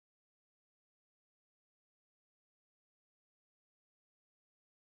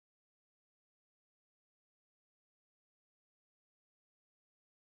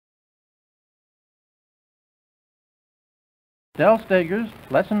Del Stager's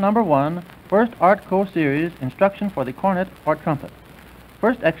Lesson Number 1, First Art Co. Series, Instruction for the Cornet or Trumpet.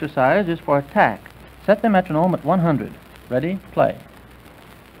 First exercise is for attack. Set the metronome at 100. Ready, play.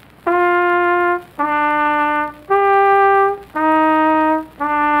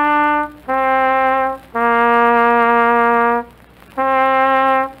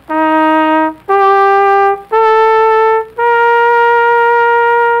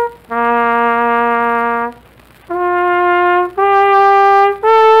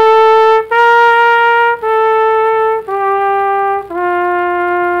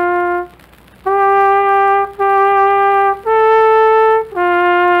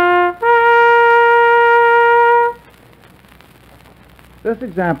 This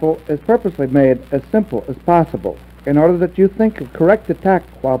example is purposely made as simple as possible in order that you think of correct attack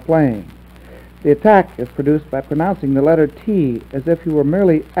while playing. The attack is produced by pronouncing the letter T as if you were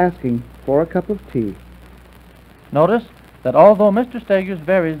merely asking for a cup of tea. Notice that although Mr. Stagers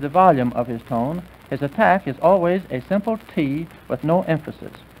varies the volume of his tone, his attack is always a simple T with no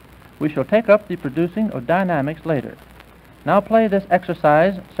emphasis. We shall take up the producing of dynamics later. Now play this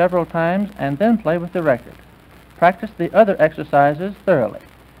exercise several times and then play with the record. Practice the other exercises thoroughly.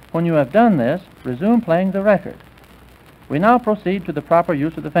 When you have done this, resume playing the record. We now proceed to the proper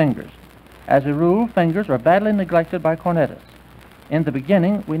use of the fingers. As a rule, fingers are badly neglected by cornetists. In the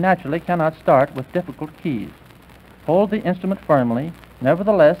beginning, we naturally cannot start with difficult keys. Hold the instrument firmly,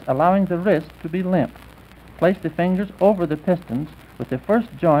 nevertheless allowing the wrist to be limp. Place the fingers over the pistons with the first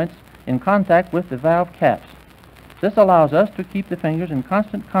joints in contact with the valve caps. This allows us to keep the fingers in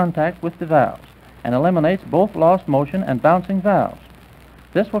constant contact with the valves and eliminates both lost motion and bouncing valves.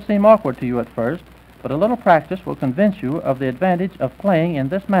 This will seem awkward to you at first, but a little practice will convince you of the advantage of playing in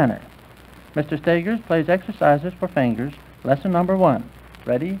this manner. Mr. Stagers plays exercises for fingers, lesson number 1.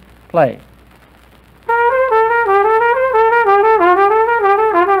 Ready, play.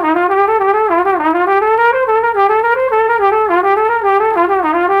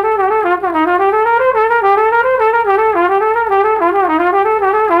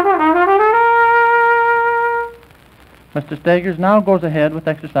 Mr. Stagers now goes ahead with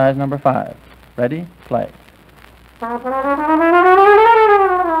exercise number 5. Ready, play.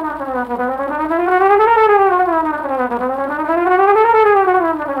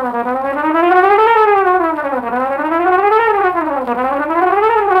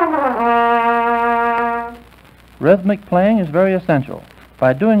 Rhythmic playing is very essential.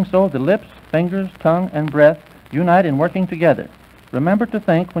 By doing so, the lips, fingers, tongue, and breath unite in working together. Remember to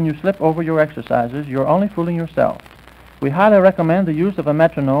think when you slip over your exercises, you're only fooling yourself. We highly recommend the use of a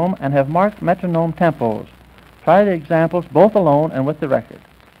metronome and have marked metronome tempos. Try the examples both alone and with the record.